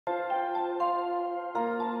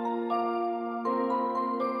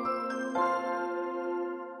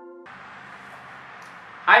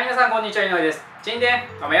嗨，皆さんこんにちは，井上です。今天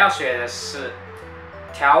我们要学的是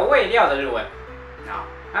调味料的日文。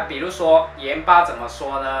那比如说盐巴怎么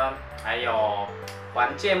说呢？还有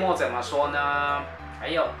黄芥末怎么说呢？还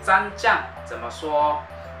有蘸酱怎么说？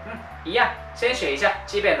一样，先学一下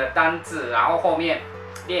基本的单字，然后后面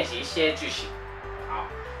练习一些句型。好，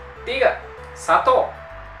第一个砂糖，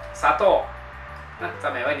砂糖，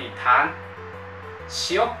这没问题。糖，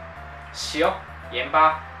塩，塩，盐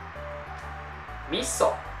巴。味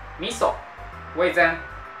噌，味噌，味噌。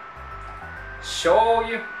醤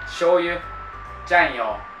油，醤油，酱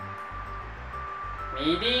油。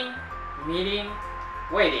みりん，みりん，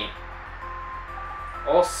味淋。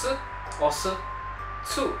お酢，お酢，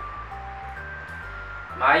醋。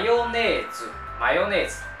マヨネーズ，マヨネー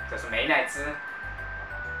ズ，就是美乃滋。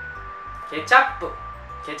ケチャップ，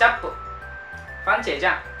ケチャップ，番茄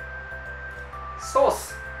酱。ソー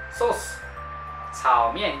ス，ソース，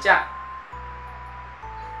炒面酱。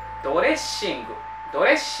ドレッシング，ド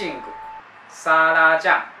レッシング，沙拉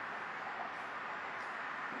酱。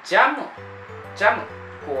ジャム，ジャム，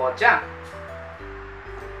果酱。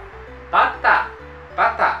バター，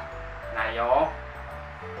バター，奶油。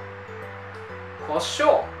胡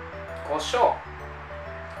椒，胡椒，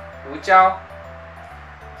胡椒。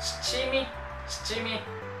七味，七味，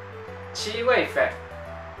七味粉。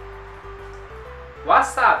わ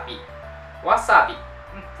さび，わさび，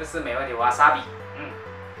这是没问题，わさび。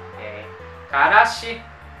からし，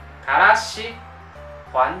からし，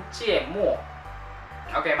黄芥末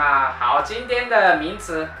 ，OK 吗？好，今天的名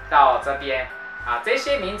词到这边啊，这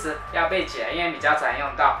些名词要背起来，因为比较常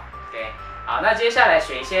用到。OK， 好，那接下来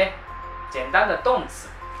学一些简单的动词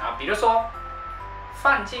啊，比如说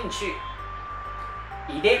放进去，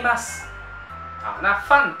入れます。好，那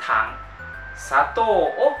放糖，砂糖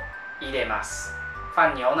を入れます。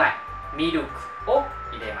放牛奶，ミルクを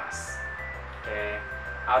入れます。OK，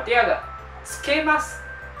 好，第二个。つけます，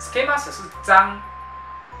つけます是沾，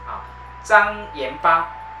啊，沾盐巴，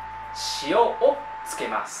塩をつけ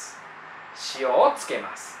ます，塩をつけま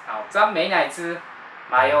す，好，沾美乃滋，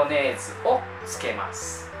マヨネーズをつけま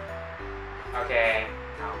す。OK，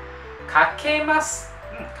 好，かけます，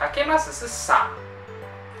かけます是撒，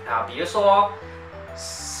啊，比如说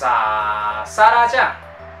撒沙拉酱，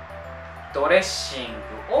ドレッシン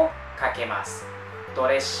グをかけます，ド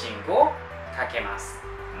レッシングをかけます。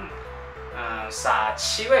撒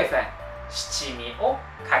七味粉、七味を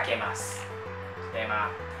かけます，对吗？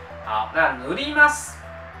好，那塗ります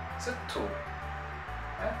是塗，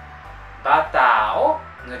バターを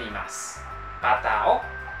塗ります，バターを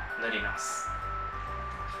塗ります。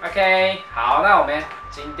OK， 好，那我们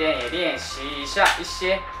今天也练习一下一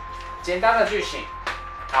些简单的句型。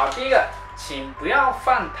好，第一个，请不要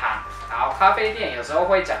放糖。好，咖啡店有时候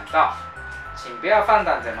会讲到，请不要放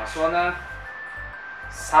糖怎么说呢？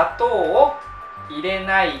砂糖を入れ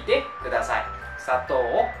ないでください。砂糖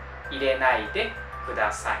を入れないでく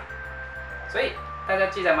ださい。所以大家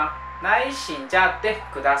记得吗？ないしん加で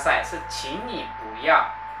ください是请你不要，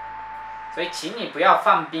所以请你不要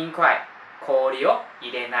放冰块。氷を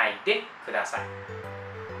入れないでください。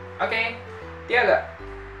OK， 第二个，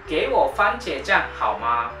给我番茄酱好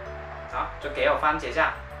吗？好，就给我番茄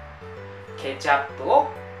酱。ケチャップを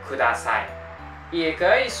ください。也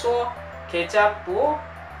可以说ケチャップを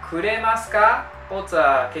くれますか？或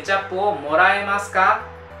者ケチャップをもらえますか？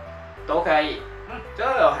都可以，就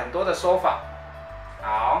有很多的说法。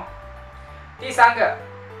好，第三个，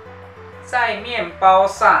在面包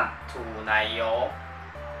上涂奶油。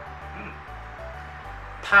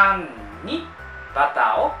パンにバ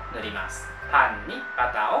ターを塗ります。パンに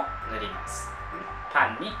バターを塗ります。パ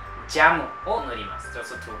ンにジャムを塗ります，就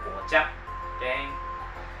是涂果酱。OK，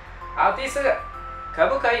 好，第四个。可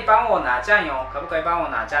不可以帮我拿酱油？可不可以帮我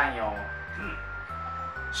拿酱油？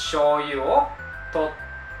醤油を取っ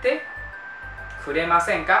てくれま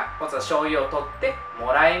せんか？或者醤油を取って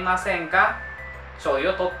もらえませんか？醤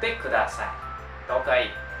油を取ってください，都可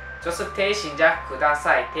以。就是提醒加くだ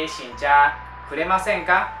さい，提醒加くれません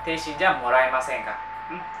か？提醒加もらえませんか？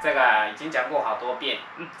这个已经讲过好多遍，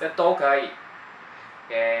这都可以。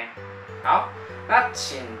OK， 好，那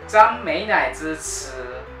请沾美乃滋吃。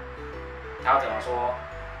然后怎么说？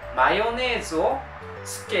マヨネーズを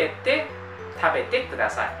つけて食べてくだ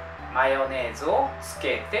さい。マヨネーズをつ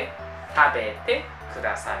けて食べてく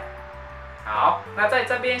ださい。好，那在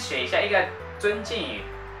这边学一下一个尊敬语。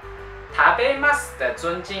食べます的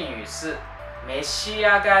尊敬语是召し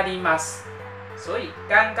上がります。所以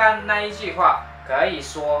刚刚那一句话可以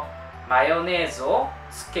说マヨネーズを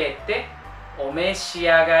つけてお召し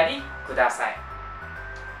上がりください。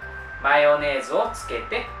マヨネーズをつけ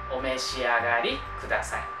てお召し上がりくだ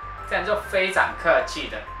さい。这样就非常客气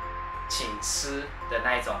的请吃的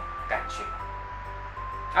那一种感觉。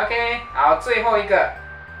OK， 好，最后一个，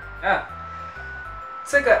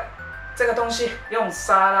这个东西用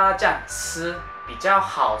沙拉酱吃比较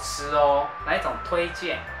好吃哦，哪一种推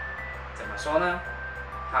荐？怎么说呢？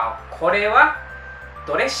好，これは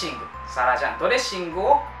ドレッシング、沙拉酱、ドレッシング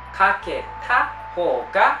をかけた方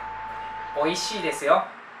が美味しいですよ。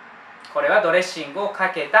これはドレッシングをか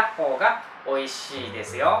けた方が美味しいで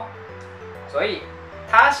すよ。所以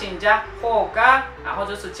它形加方が，然后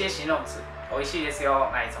就是接形容词，美味しいですよ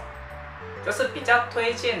那一种，就是比较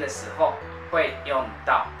推荐的时候会用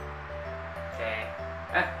到。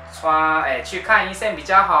去看医生比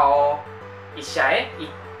较好哦。医者へ行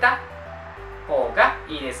った方が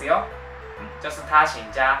いいですよ。就是它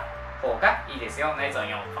形加方がいいですよ那一种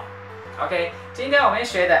用法。OK， 今天我们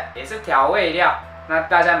学的也是调味料，那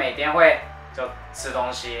大家每天会就吃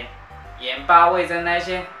东西，盐巴、味噌那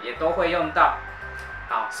些也都会用到。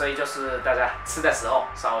好，所以就是大家吃的时候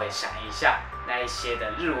稍微想一下那一些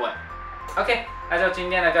的日文。OK， 那就今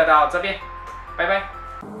天的就到这边，拜拜。